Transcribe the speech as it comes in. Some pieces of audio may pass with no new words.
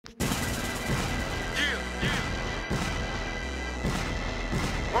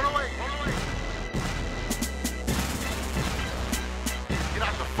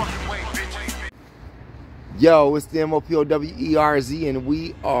Yo, it's the MOPOWERZ, and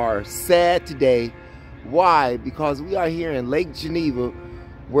we are sad today. Why? Because we are here in Lake Geneva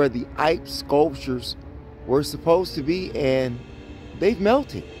where the Ike sculptures were supposed to be, and they've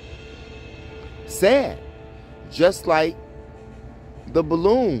melted. Sad. Just like the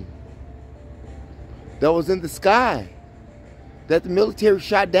balloon that was in the sky that the military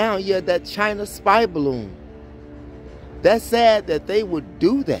shot down. Yeah, that China spy balloon. That's sad that they would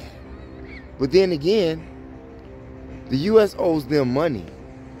do that. But then again, the U.S. owes them money.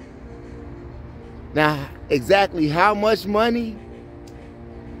 Now, exactly how much money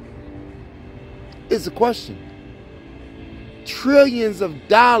is the question. Trillions of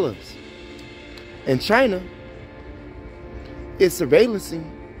dollars. And China is surveillancing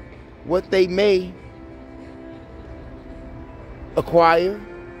what they may acquire,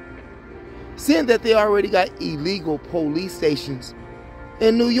 seeing that they already got illegal police stations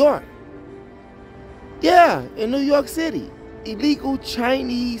in New York. Yeah, in New York City. Illegal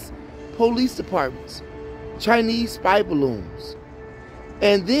Chinese police departments. Chinese spy balloons.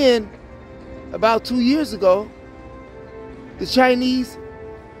 And then, about 2 years ago, the Chinese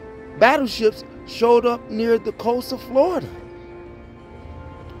battleships showed up near the coast of Florida.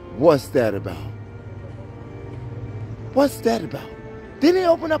 What's that about? What's that about? Didn't they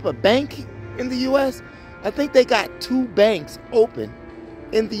open up a bank in the U.S.? I think they got 2 banks open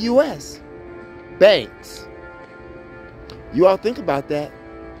in the U.S. Banks. You all think about that.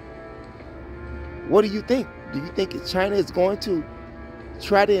 What do you think? Do you think China is going to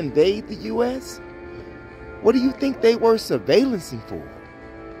try to invade the U.S.? What do you think they were surveillancing for?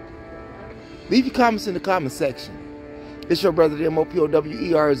 Leave your comments in the comment section. It's your brother, the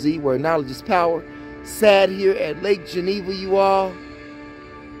MOPOWERZ, where knowledge is power. Sad here at Lake Geneva, you all.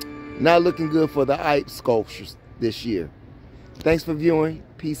 Not looking good for the Ike sculptures this year. Thanks for viewing.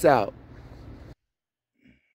 Peace out.